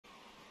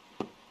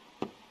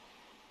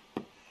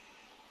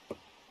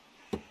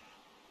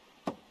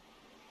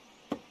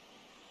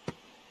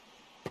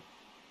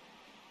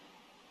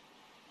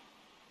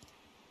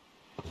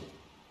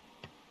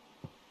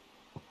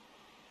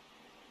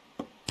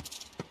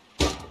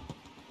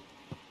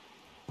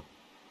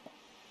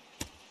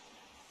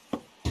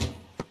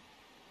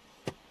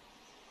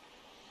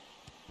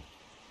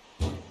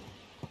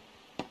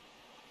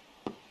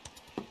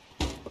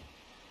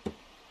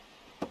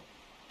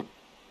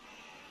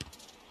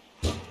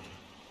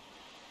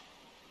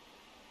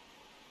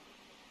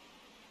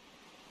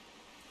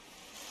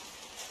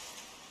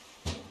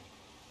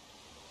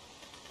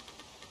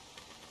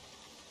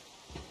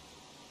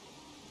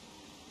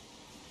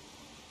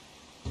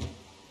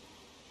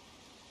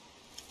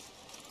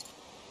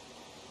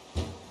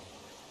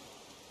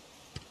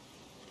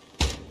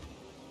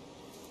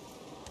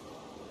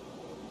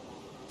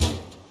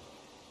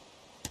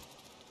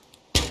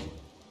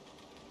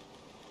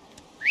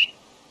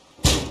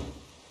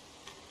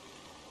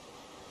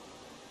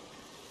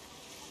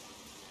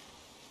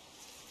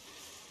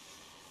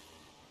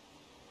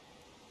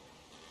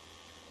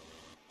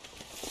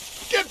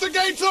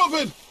gate's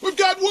open! We've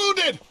got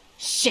wounded!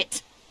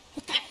 Shit!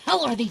 What the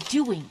hell are they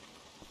doing?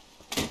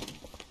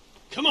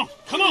 Come on,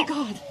 come on! Oh,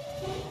 God.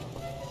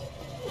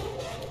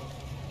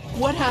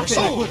 What happened?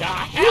 Oh, the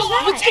hell?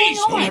 What's going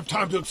Don't on? have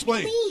time to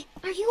explain. Lee,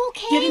 are you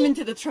okay? Get him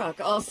into the truck.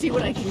 I'll see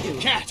what I can do.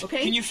 Cat,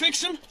 okay? can you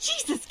fix him?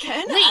 Jesus,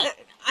 Ken. Lee.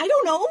 I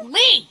don't know.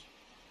 Lee!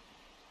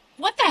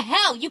 What the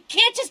hell? You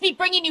can't just be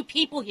bringing new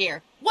people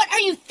here. What are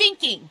you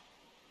thinking?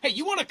 Hey,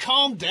 you want to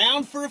calm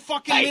down for a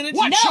fucking minute?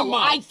 No,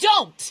 I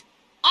don't!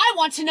 I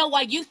want to know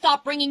why you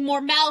thought bringing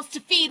more mouths to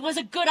feed was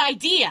a good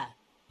idea.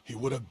 He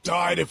would have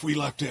died if we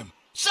left him.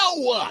 So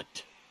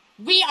what?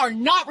 We are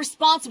not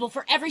responsible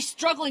for every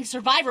struggling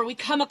survivor we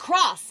come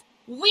across.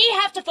 We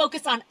have to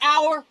focus on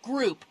our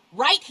group,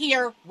 right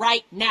here,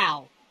 right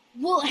now.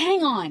 Well,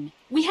 hang on.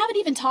 We haven't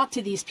even talked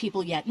to these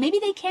people yet. Maybe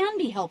they can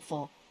be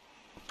helpful.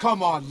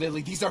 Come on,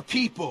 Lily. These are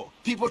people.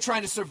 People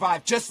trying to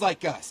survive just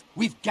like us.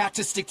 We've got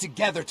to stick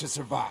together to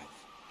survive.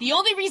 The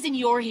only reason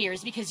you're here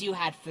is because you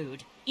had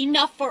food.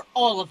 Enough for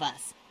all of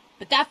us.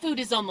 But that food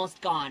is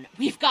almost gone.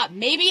 We've got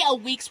maybe a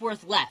week's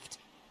worth left.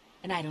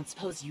 And I don't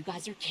suppose you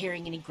guys are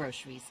carrying any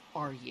groceries,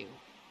 are you?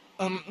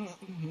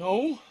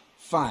 No?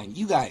 Fine,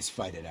 you guys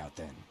fight it out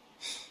then.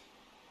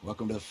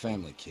 Welcome to the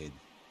family, kid.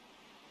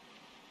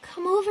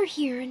 Come over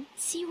here and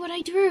see what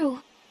I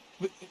drew.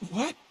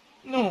 What?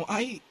 No,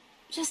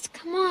 Just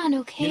come on,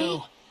 okay? You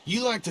know,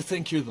 you like to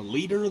think you're the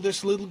leader of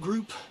this little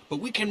group,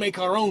 but we can make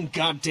our own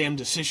goddamn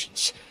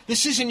decisions.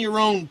 This isn't your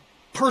own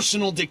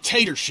personal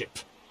dictatorship.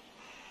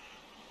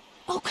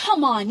 Oh,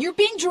 come on. You're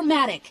being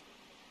dramatic.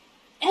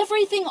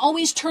 Everything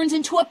always turns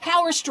into a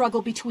power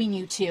struggle between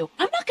you two.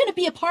 I'm not going to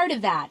be a part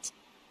of that.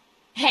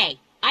 Hey,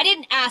 I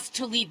didn't ask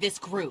to lead this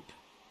group.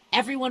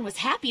 Everyone was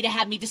happy to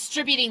have me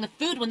distributing the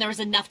food when there was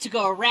enough to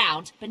go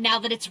around, but now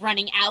that it's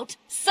running out,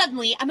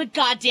 suddenly I'm a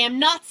goddamn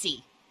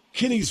Nazi.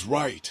 Kenny's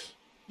right.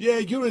 Yeah,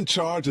 you're in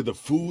charge of the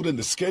food and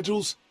the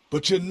schedules,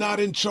 but you're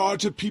not in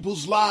charge of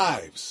people's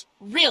lives.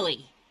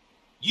 Really?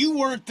 You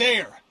weren't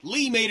there.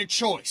 Lee made a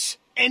choice.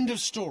 End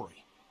of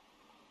story.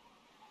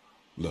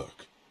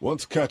 Look,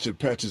 once Katja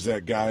patches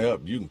that guy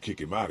up, you can kick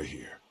him out of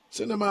here.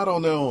 Send them out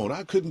on their own.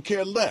 I couldn't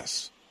care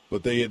less.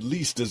 But they at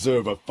least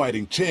deserve a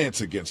fighting chance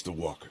against the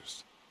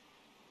walkers.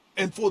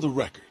 And for the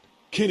record,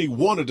 Kenny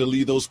wanted to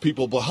leave those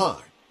people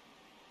behind.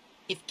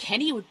 If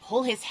Kenny would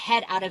pull his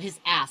head out of his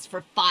ass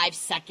for 5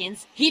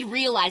 seconds, he'd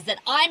realize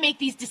that I make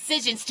these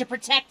decisions to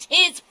protect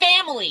his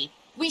family.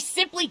 We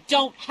simply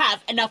don't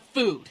have enough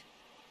food.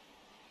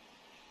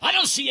 I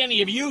don't see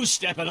any of you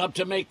stepping up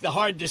to make the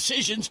hard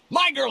decisions.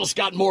 My girl's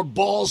got more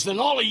balls than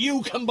all of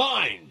you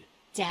combined.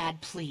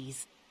 Dad,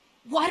 please.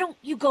 Why don't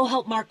you go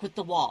help Mark with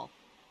the wall?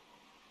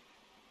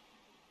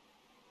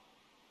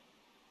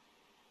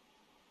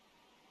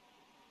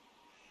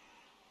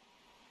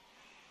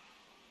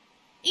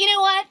 You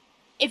know what?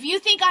 If you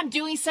think I'm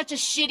doing such a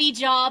shitty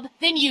job,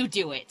 then you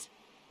do it.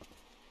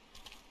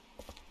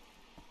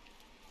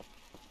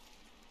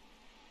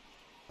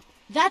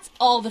 That's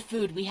all the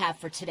food we have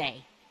for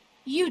today.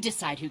 You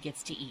decide who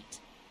gets to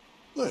eat.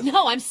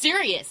 No, I'm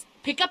serious.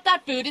 Pick up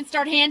that food and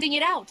start handing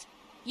it out.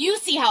 You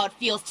see how it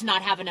feels to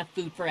not have enough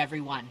food for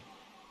everyone.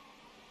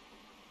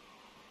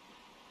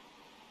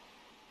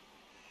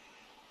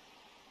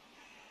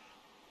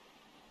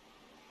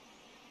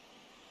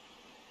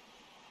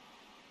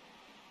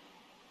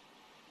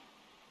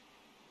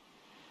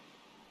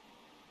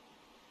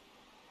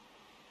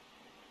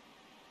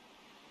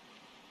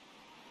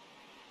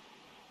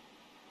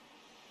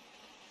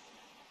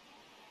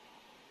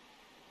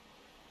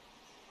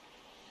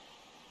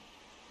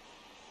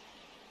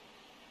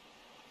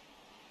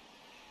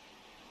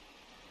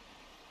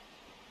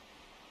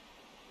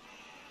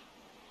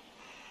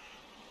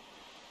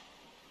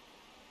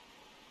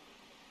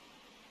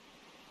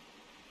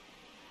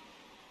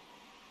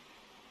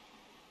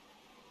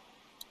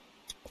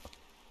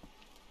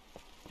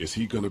 Is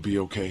he gonna be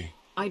okay?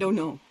 I don't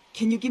know.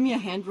 Can you give me a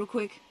hand real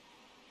quick?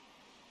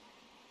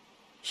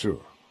 Sure.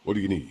 What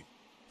do you need?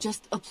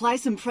 Just apply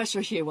some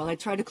pressure here while I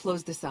try to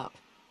close this up.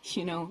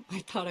 You know, I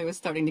thought I was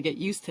starting to get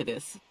used to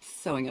this,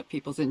 sewing up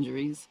people's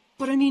injuries.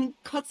 But I mean,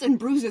 cuts and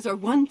bruises are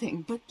one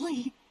thing, but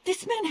Lee,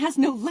 this man has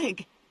no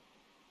leg.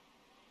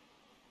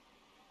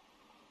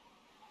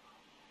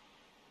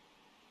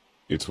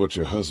 It's what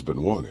your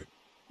husband wanted.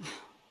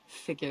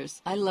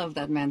 Figures. I love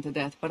that man to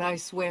death, but I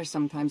swear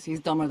sometimes he's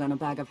dumber than a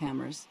bag of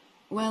hammers.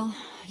 Well,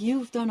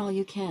 you've done all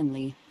you can,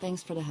 Lee.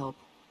 Thanks for the help.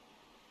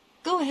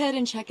 Go ahead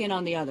and check in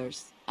on the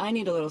others. I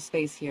need a little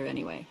space here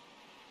anyway.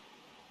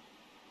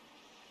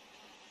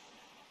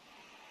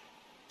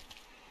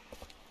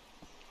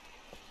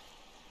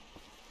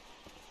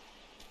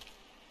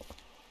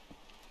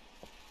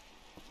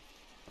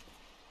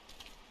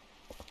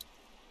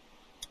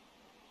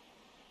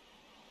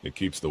 It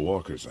keeps the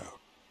walkers out.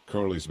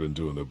 Carly's been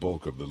doing the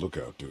bulk of the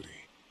lookout duty.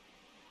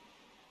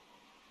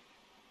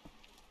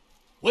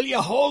 Will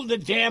you hold the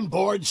damn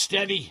board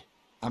steady?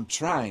 I'm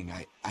trying.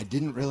 I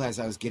didn't realize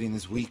I was getting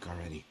this weak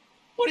already.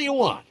 What do you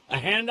want? A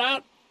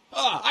handout?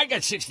 Oh, I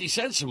got 60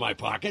 cents in my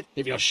pocket,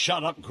 if you'll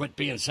shut up and quit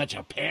being such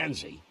a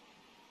pansy.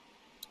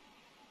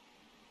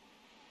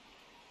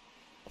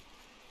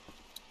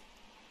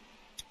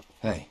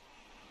 Hey,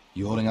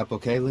 you holding up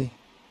okay, Lee?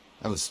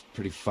 I was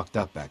pretty fucked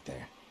up back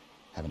there,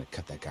 having to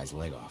cut that guy's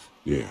leg off.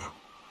 Yeah,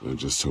 I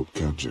just hope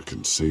Capture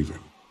can save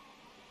him.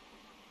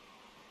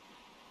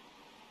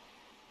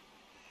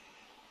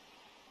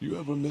 You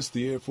ever miss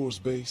the Air Force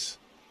Base?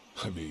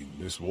 I mean,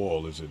 this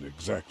wall isn't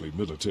exactly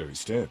military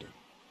standard.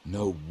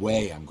 No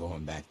way I'm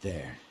going back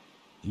there.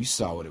 You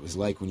saw what it was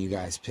like when you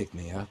guys picked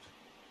me up.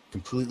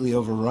 Completely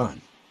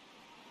overrun.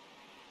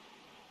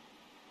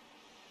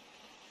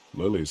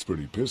 Lily's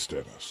pretty pissed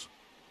at us.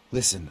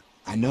 Listen,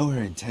 I know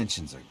her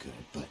intentions are good,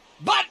 but...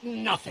 But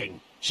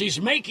nothing! She's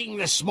making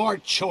the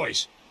smart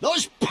choice.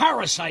 Those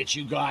parasites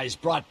you guys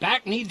brought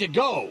back need to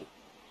go.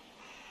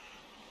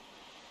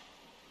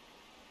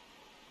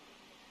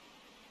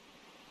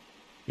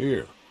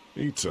 Here,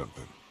 eat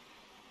something.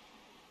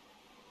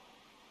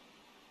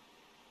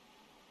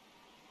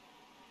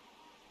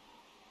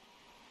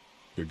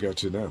 You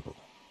got you an apple.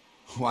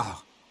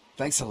 Wow,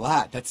 thanks a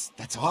lot. That's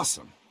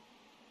awesome.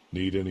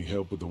 Need any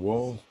help with the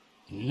wall?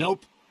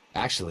 Nope.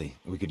 Actually,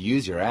 we could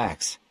use your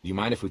axe. Do you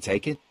mind if we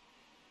take it?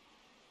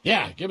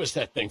 Yeah, give us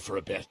that thing for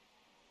a bit.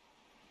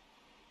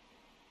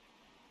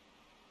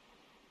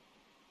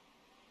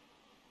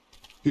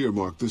 Here,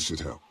 Mark, this should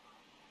help.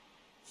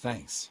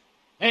 Thanks.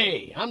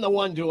 Hey, I'm the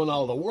one doing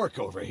all the work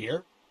over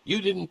here.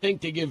 You didn't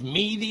think to give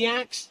me the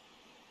axe?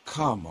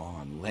 Come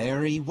on,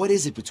 Larry. What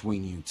is it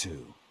between you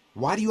two?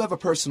 Why do you have a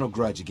personal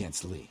grudge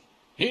against Lee?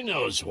 He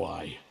knows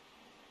why.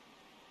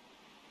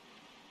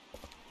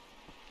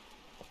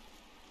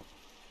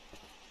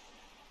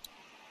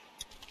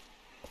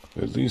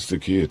 At least the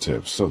kids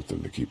have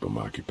something to keep them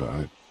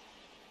occupied.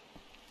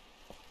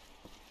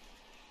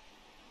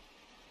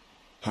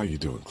 How you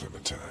doing,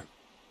 Clementine?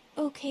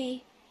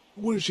 Okay.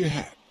 Where's your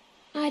hat?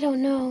 I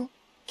don't know.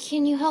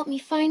 Can you help me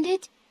find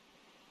it?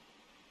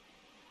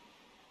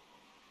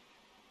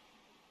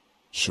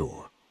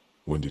 Sure.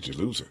 When did you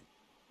lose it?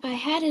 I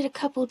had it a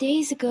couple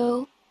days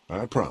ago.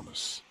 I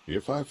promise.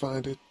 If I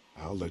find it,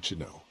 I'll let you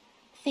know.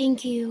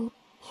 Thank you.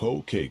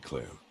 Okay,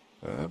 Clem.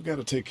 I've got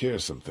to take care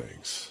of some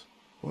things.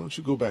 Why don't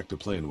you go back to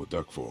playing with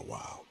Duck for a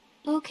while?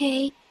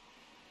 Okay.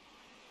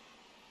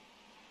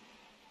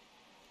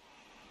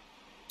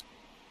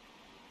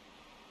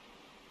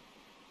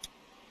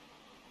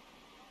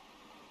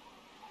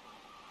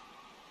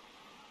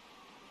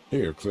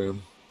 Here,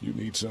 Clem. You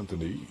need something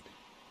to eat.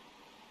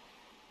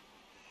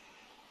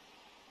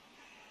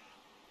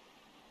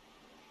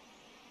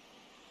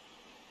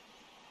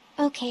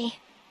 Okay.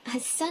 A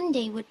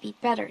Sunday would be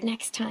better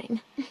next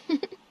time.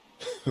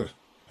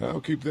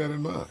 I'll keep that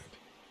in mind.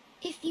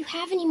 If you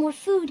have any more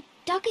food,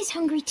 Duck is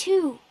hungry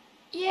too.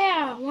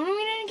 Yeah, why don't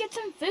we go and get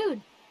some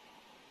food?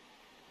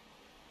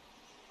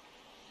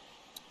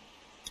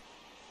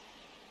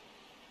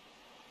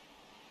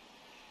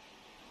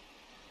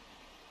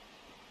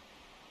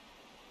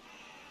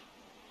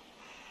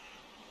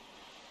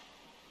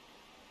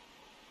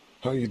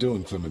 How you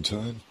doing,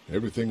 Clementine?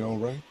 Everything all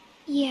right?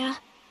 Yeah.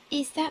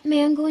 Is that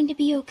man going to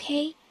be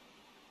okay?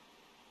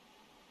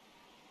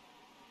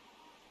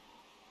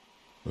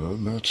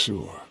 I'm not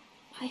sure.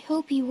 I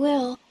hope he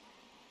will.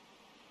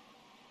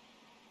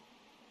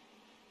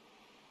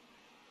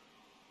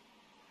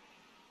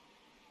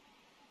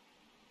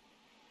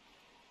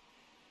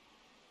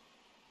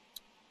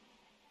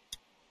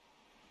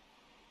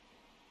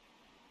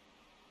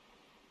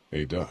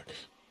 Hey, Doc.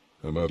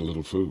 How about a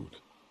little food?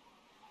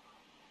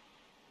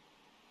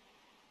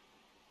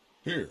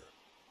 Here.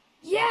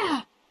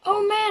 Yeah!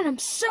 Oh man, I'm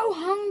so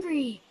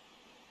hungry!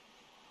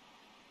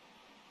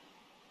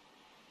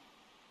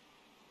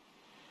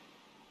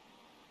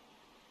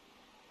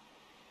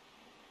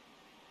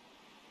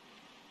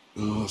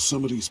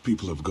 Some of these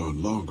people have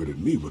gone longer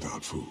than me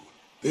without food.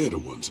 They're the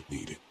ones that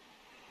need it.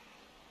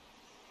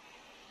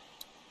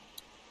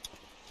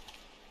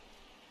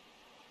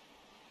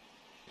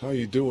 How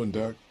you doing,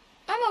 Doc?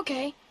 I'm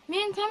okay.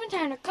 Me and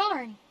Clementine are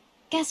coloring.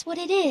 Guess what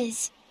it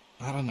is?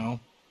 I don't know.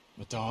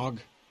 A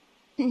dog?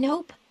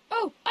 Nope.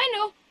 Oh, I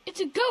know.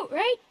 It's a goat,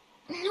 right?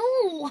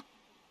 No!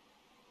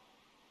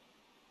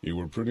 You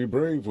were pretty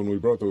brave when we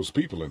brought those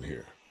people in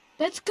here.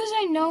 That's 'cause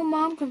I know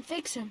Mom can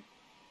fix him.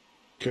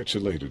 Catch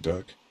you later,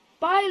 Doc.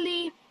 Bye,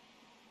 Lee.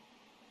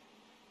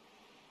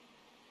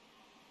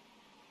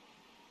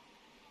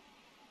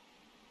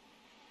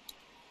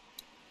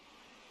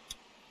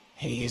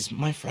 Hey, is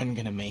my friend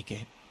gonna make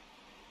it?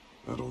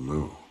 I don't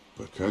know,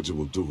 but Kaja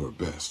will do her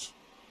best.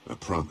 I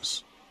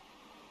promise.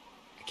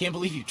 I can't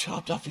believe you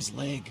chopped off his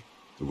leg.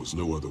 There was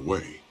no other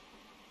way.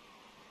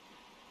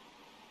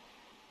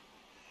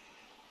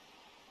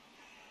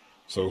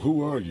 So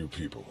who are you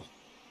people?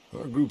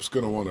 Our group's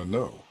gonna want to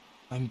know.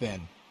 I'm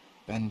Ben.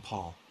 Ben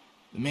Paul.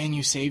 The man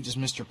you saved is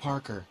Mr.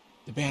 Parker,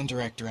 the band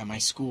director at my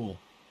school.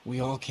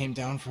 We all came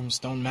down from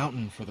Stone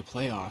Mountain for the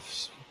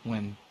playoffs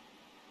when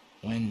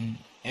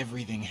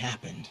everything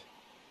happened.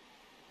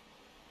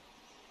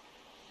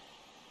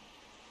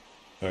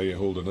 How you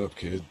holding up,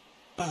 kid?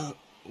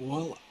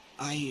 Well,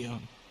 I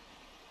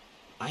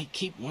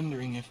keep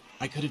wondering if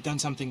I could have done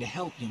something to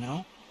help, you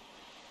know?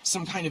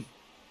 Some kind of,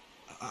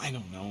 I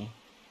don't know,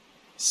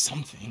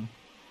 Something.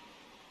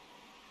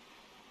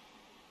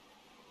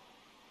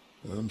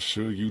 I'm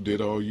sure you did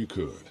all you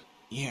could.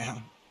 Yeah,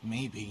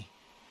 maybe.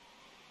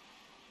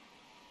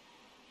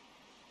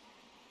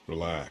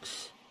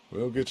 Relax.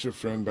 We'll get your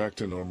friend back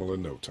to normal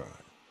in no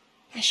time.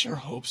 I sure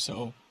hope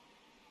so.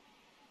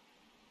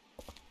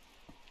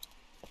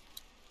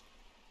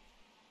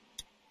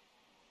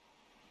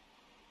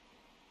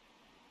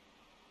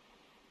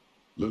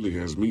 Lily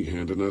has me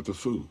handing out the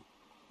food.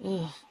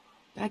 Ugh,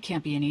 that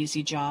can't be an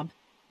easy job.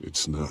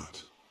 It's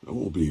not. I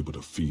won't be able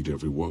to feed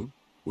everyone.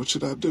 What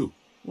should I do?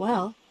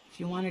 Well, if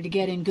you wanted to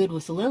get in good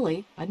with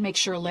Lily, I'd make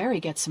sure Larry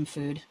gets some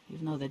food,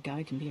 even though that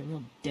guy can be a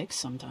real dick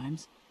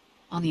sometimes.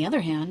 On the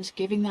other hand,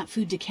 giving that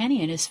food to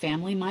Kenny and his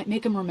family might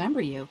make him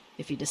remember you,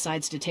 if he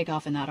decides to take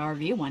off in that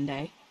RV one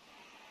day.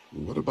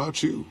 What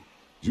about you?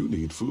 You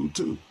need food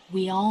too.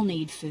 We all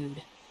need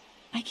food.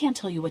 I can't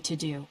tell you what to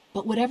do,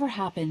 but whatever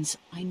happens,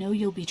 I know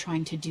you'll be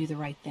trying to do the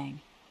right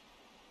thing.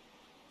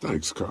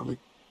 Thanks, Carly.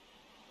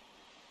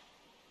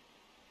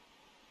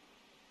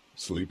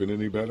 Sleeping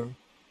any better?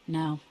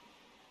 No.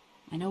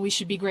 I know we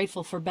should be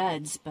grateful for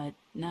beds, but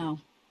no,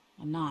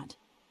 I'm not.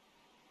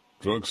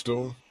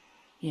 Drugstore?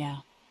 Yeah.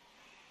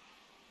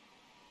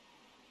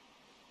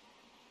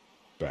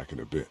 Back in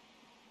a bit.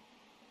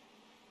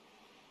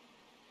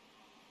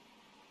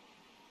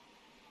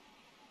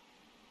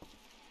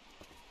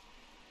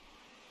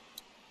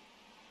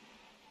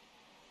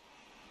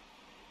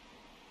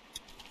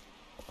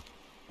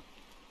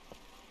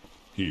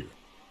 Here.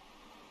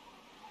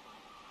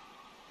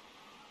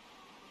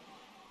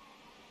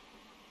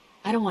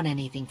 I don't want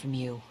anything from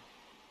you.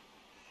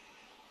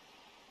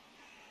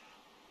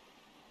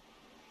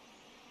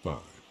 Fine.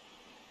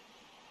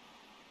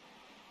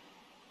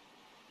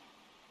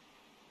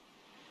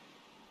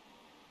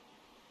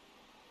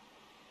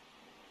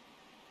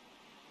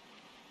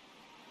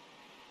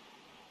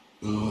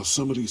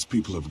 Some of these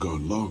people have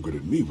gone longer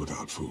than me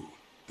without food.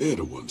 They're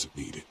the ones that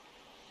need it.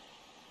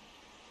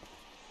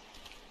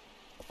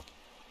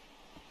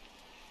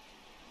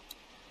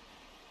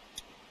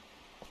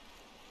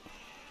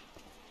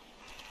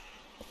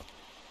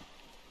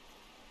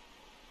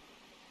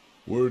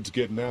 Word's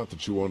getting out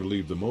that you want to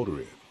leave the motor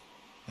in.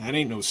 That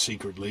ain't no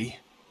secret, Lee.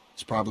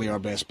 It's probably our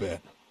best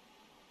bet.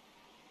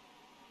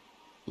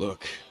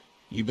 Look,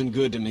 you've been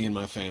good to me and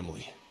my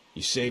family.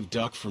 You saved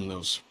Duck from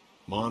those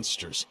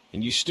monsters,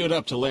 and you stood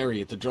up to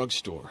Larry at the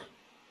drugstore.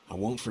 I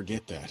won't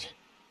forget that.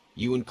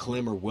 You and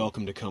Clem are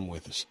welcome to come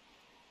with us.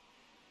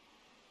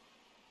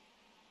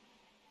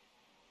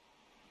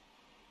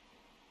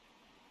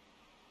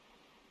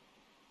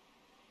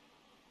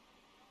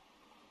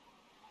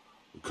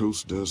 The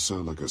coast does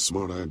sound like a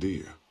smart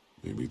idea.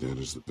 Maybe that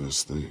is the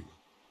best thing.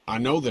 I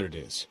know that it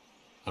is.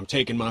 I'm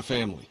taking my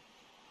family.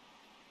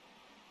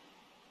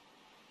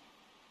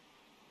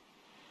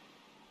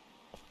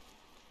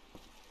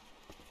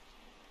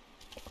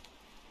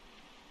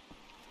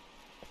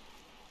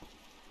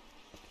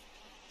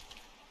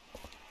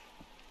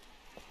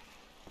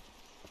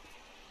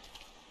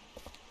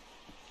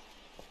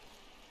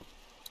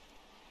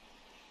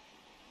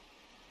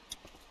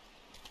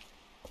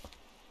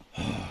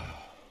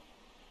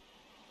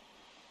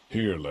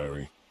 Here,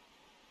 Larry.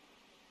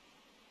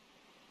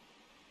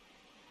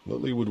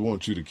 Lily would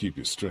want you to keep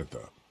your strength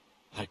up.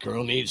 That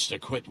girl needs to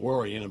quit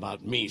worrying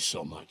about me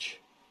so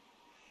much.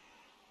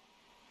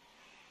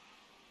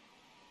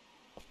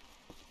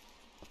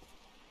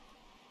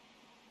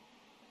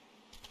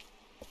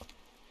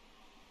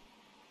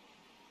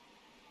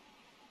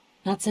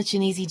 Not such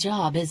an easy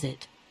job, is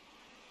it?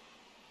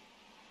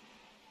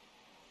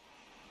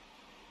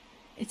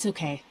 It's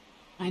okay.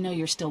 I know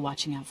you're still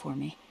watching out for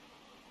me.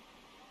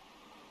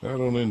 I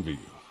don't envy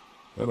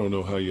you. I don't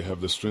know how you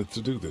have the strength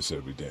to do this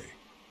every day.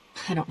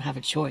 I don't have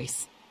a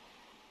choice.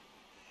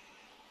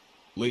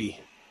 Lee.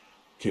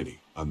 Kenny,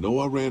 I know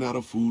I ran out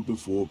of food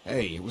before.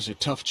 Hey, it was a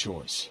tough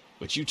choice,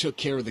 but you took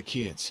care of the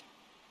kids.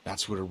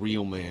 That's what a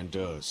real man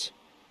does.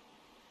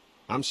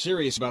 I'm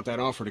serious about that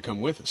offer to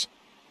come with us.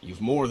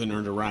 You've more than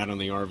earned a ride on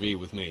the RV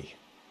with me.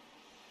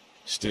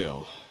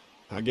 Still,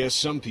 I guess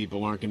some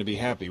people aren't going to be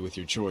happy with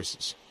your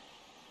choices.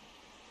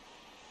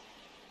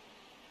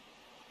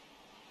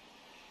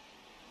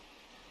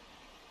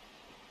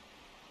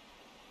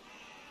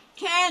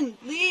 Ken,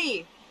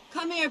 Lee,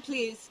 come here,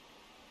 please.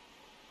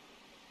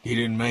 He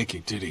didn't make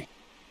it, did he?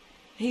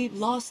 He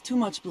lost too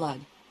much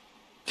blood.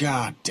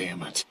 God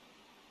damn it.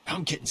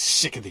 I'm getting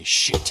sick of this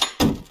shit.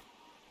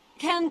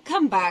 Ken,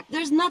 come back.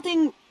 There's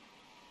nothing...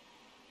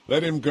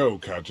 Let him go,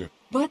 Katja.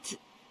 But...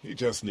 He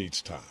just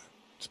needs time.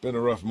 It's been a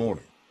rough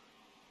morning.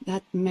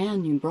 That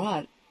man you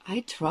brought,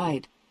 I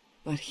tried,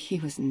 but he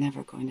was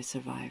never going to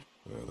survive.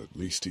 Well, at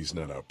least he's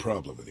not our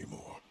problem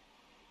anymore.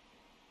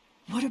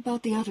 What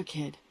about the other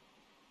kid?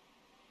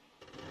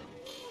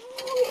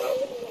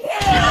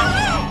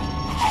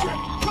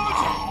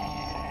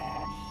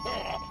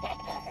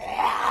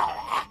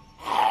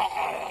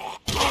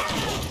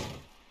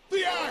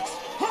 The axe!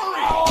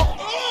 Hurry!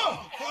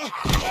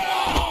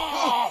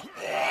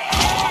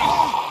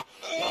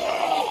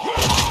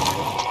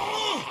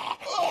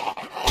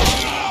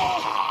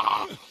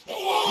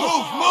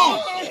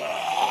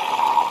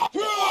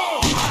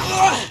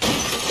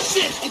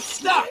 Shit, it's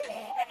stuck!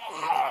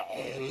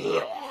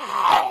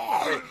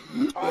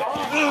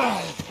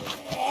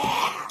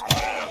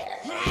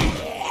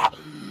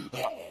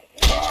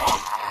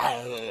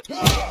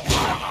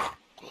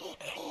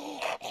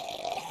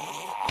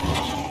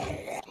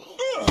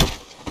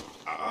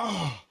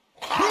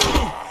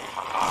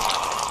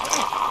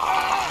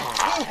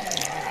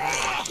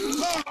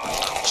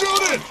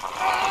 Shoot it!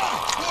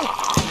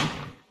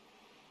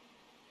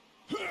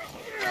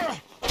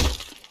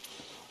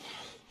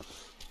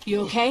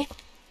 You okay?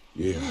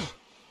 Yeah,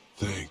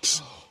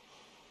 thanks.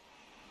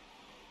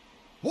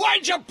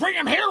 Why'd you bring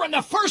him here in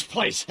the first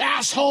place,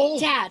 asshole?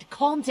 Dad,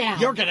 calm down.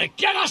 You're gonna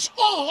get us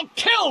all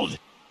killed!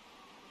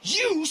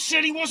 You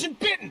said he wasn't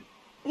bitten.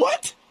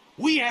 What?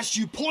 We asked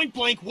you point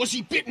blank, was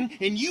he bitten,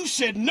 and you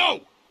said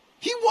no.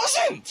 He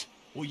wasn't!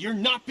 Well, your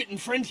not bitten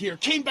friend here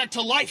came back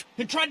to life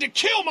and tried to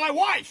kill my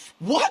wife!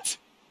 What?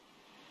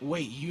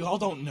 Wait, you all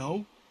don't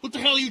know? What the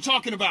hell are you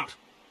talking about?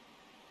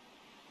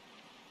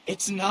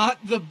 It's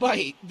not the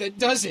bite that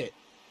does it.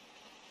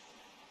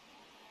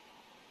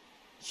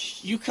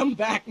 You come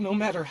back no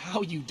matter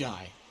how you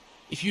die.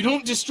 If you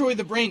don't destroy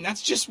the brain,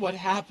 that's just what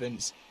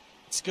happens.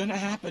 It's gonna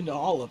happen to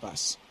all of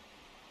us.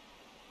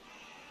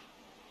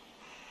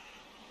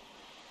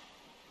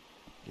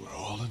 We're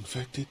all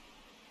infected?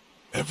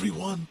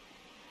 Everyone?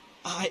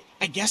 I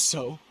guess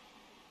so.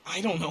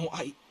 I don't know.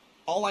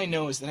 All I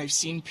know is that I've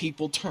seen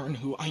people turn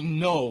who I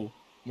know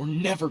were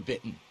never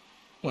bitten.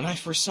 When I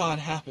first saw it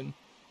happen,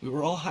 we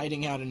were all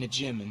hiding out in a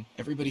gym and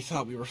everybody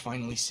thought we were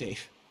finally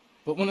safe.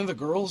 But one of the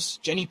girls,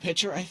 Jenny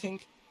Pitcher, I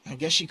think, I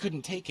guess she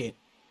couldn't take it.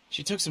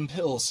 She took some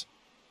pills.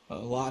 A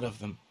lot of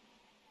them.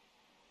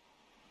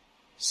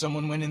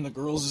 Someone went in the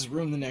girls'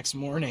 room the next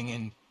morning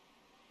and...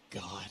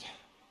 God.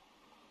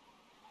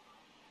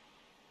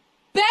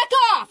 Back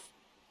off!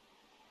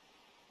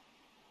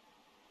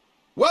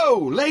 Whoa,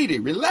 lady,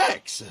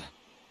 relax.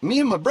 Me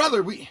and my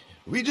brother, we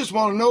just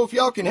want to know if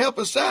y'all can help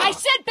us out. I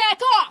said back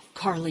off!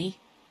 Carly.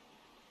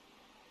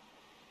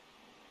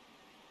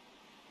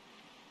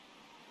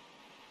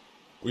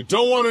 We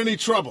don't want any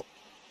trouble.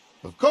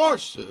 Of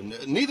course,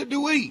 neither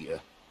do we.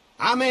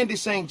 I'm Andy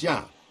St.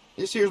 John.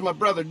 This here's my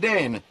brother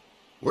Dan.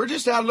 We're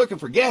just out looking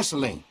for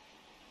gasoline.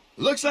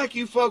 Looks like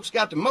you folks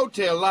got the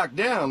motel locked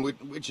down,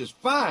 which is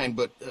fine,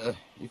 but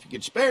if you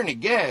could spare any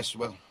gas,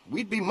 well,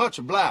 we'd be much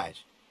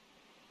obliged.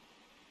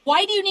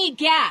 Why do you need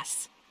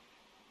gas?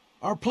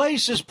 Our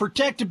place is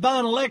protected by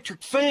an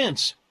electric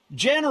fence.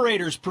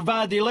 Generators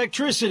provide the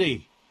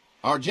electricity.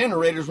 Our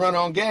generators run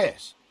on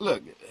gas.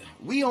 Look,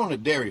 we own a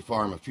dairy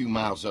farm a few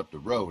miles up the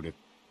road. If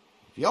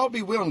y'all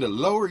be willing to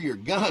lower your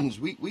guns,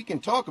 we can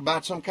talk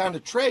about some kind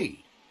of trade.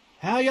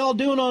 How y'all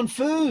doing on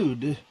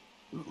food?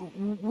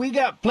 We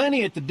got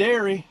plenty at the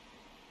dairy.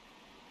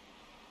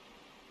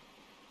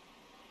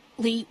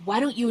 Lee, why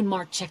don't you and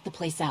Mark check the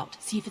place out,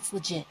 see if it's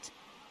legit?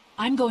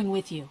 I'm going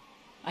with you.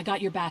 I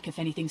got your back if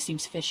anything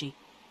seems fishy.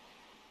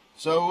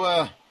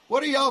 So,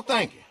 what are y'all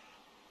thinking?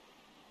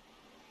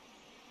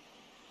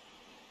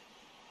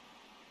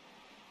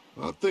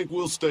 I think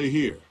we'll stay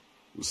here.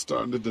 We're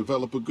starting to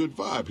develop a good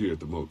vibe here at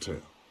the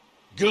motel.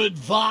 Good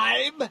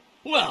vibe?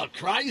 Well,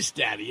 Christ,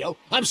 Daddy-o,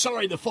 I'm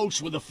sorry the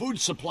folks with the food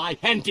supply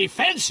and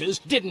defenses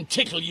didn't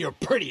tickle your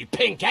pretty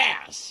pink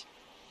ass.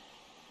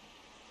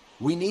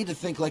 We need to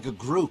think like a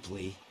group,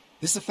 Lee.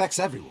 This affects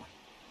everyone.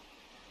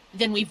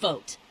 Then we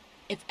vote.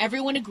 If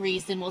everyone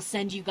agrees, then we'll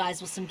send you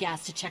guys with some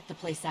gas to check the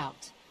place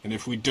out. And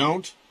if we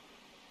don't?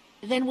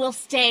 Then we'll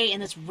stay in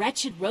this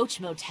wretched roach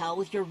motel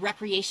with your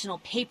recreational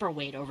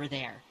paperweight over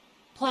there.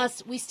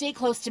 Plus, we stay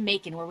close to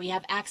Macon where we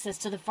have access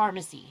to the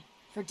pharmacy.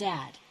 For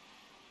Dad.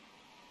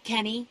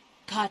 Kenny?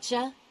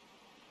 Katja?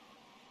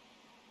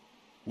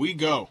 We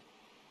go.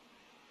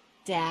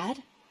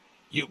 Dad?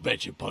 You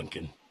betcha,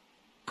 pumpkin.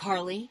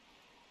 Carly?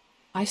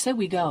 I said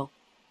we go.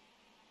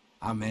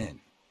 I'm in.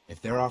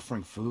 If they're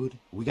offering food,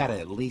 we gotta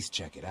at least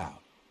check it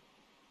out.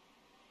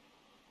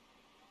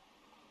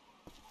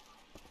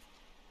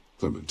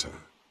 Clementine,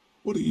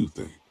 what do you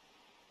think?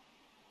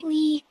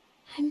 Lee,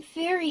 I'm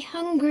very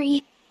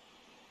hungry.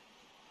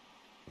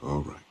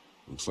 All right.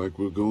 Looks like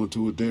we're going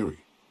to a dairy.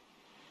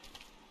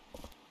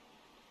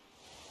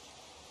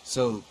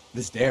 So,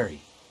 this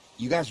dairy,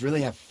 you guys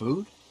really have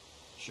food?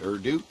 Sure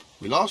do.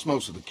 We lost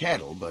most of the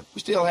cattle, but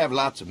we still have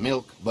lots of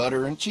milk,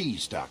 butter, and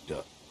cheese stocked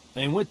up.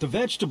 And with the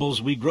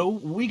vegetables we grow,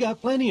 we got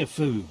plenty of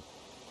food.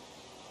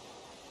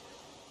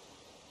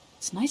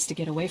 It's nice to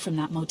get away from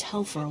that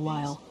motel for a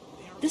while.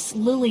 This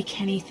Lily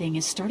Kenny thing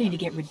is starting to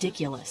get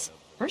ridiculous.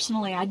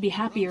 Personally, I'd be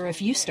happier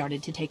if you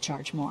started to take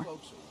charge more.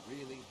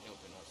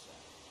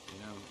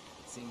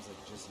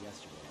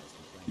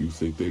 You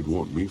think they'd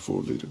want me for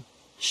a leader?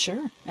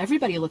 Sure.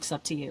 Everybody looks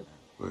up to you.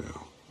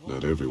 Well,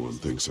 not everyone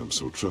thinks I'm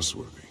so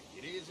trustworthy.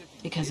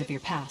 Because of your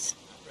past.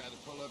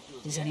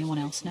 Does anyone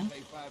else know?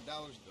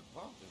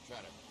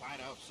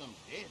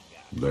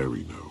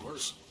 Larry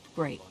knows.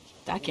 Great.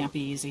 That can't be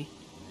easy.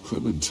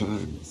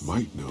 Clementine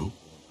might know.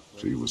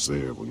 She was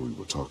there when we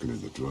were talking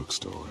in the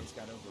drugstore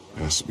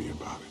and asked me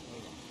about it.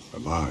 I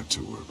lied to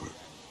her, but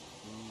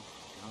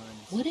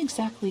What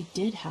exactly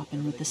did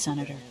happen with the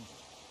senator?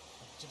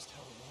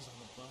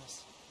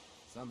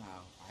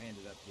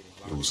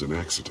 it was an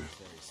accident.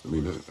 I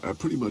mean, I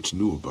pretty much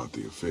knew about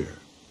the affair.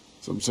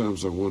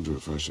 Sometimes I wonder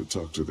if I should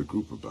talk to the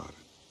group about it.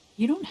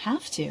 You don't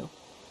have to.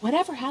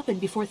 Whatever happened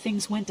before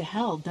things went to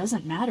hell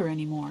doesn't matter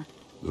anymore.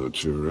 Not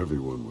sure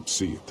everyone would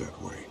see it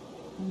that way.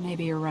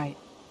 Maybe you're right.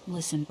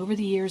 Listen, over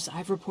the years,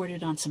 I've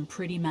reported on some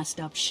pretty messed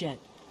up shit.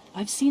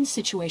 I've seen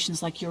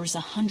situations like yours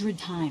 100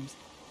 times.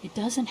 It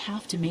doesn't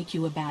have to make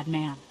you a bad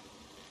man.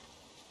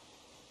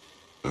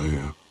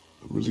 I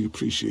really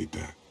appreciate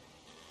that.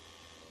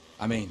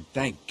 I mean,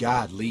 thank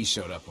God Lee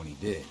showed up when he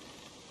did.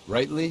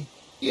 Right, Lee?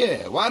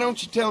 Yeah, why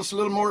don't you tell us a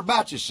little more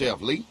about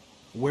yourself, Lee?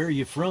 Where are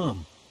you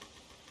from?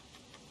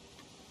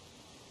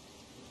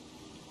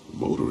 The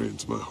motor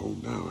inn's my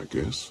home now, I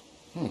guess.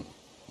 Well,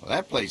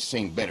 that place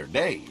seen better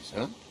days,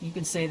 huh? You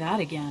can say that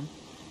again.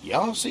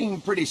 Y'all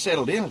seem pretty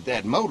settled in at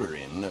that motor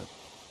inn.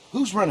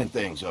 Who's running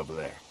things over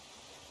there?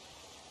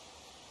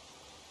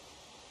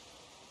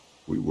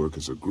 We work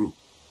as a group,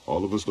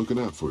 all of us looking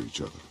out for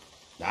each other.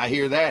 I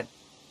hear that.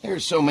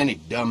 There's so many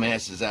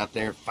dumbasses out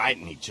there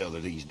fighting each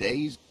other these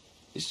days.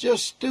 It's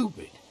just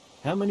stupid.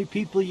 How many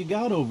people you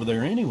got over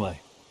there anyway?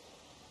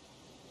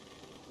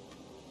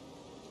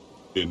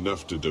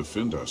 Enough to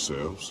defend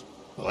ourselves.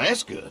 Well,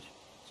 that's good.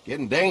 It's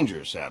getting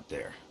dangerous out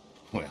there.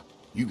 Well,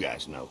 you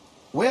guys know.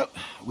 Well,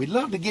 we'd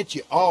love to get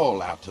you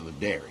all out to the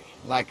dairy.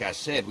 Like I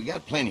said, we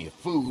got plenty of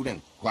food,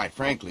 and quite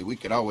frankly, we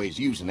could always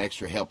use an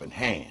extra helping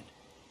hand.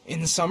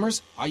 In the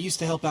summers, I used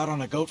to help out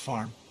on a goat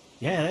farm.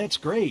 Yeah, that's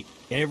great.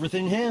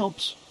 Everything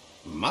helps.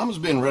 Mama's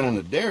been running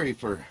the dairy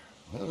for,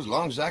 well, as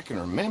long as I can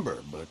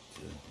remember, but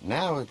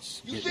now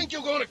it's... You think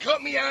you're gonna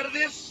cut me out of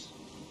this?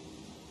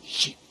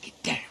 Shit,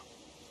 get down.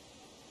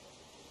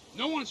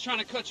 No one's trying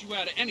to cut you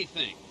out of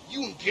anything.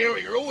 You and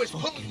Gary are always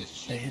pulling this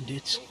shit.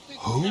 Bandits.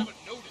 Who?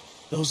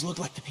 Those look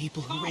like the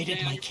people who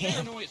raided my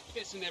camp. Who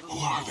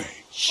are they?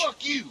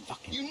 Fuck you!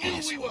 Fucking You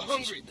knew we were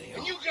hungry,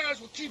 and you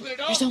guys were keeping it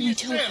all There's to only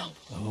 2 of them.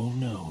 yourself. Oh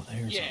no,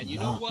 there's Yeah, a you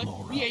know lot what?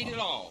 more We of ate it them.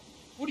 all.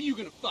 What are you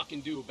gonna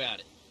fucking do about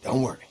it?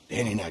 Don't worry.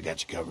 Danny and I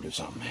got you covered if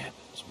something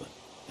happens, but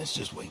let's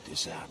just wait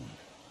this out and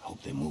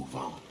hope they move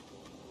on.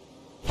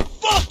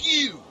 Fuck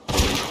you!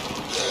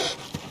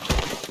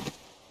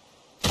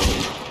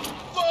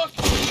 Fuck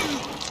you!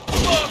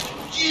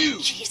 Fuck you!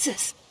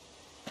 Jesus!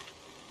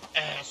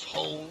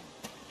 Asshole!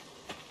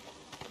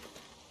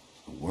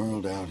 The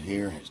world out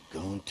here has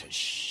gone to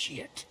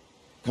shit.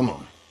 Come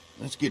on,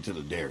 let's get to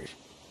the dairy.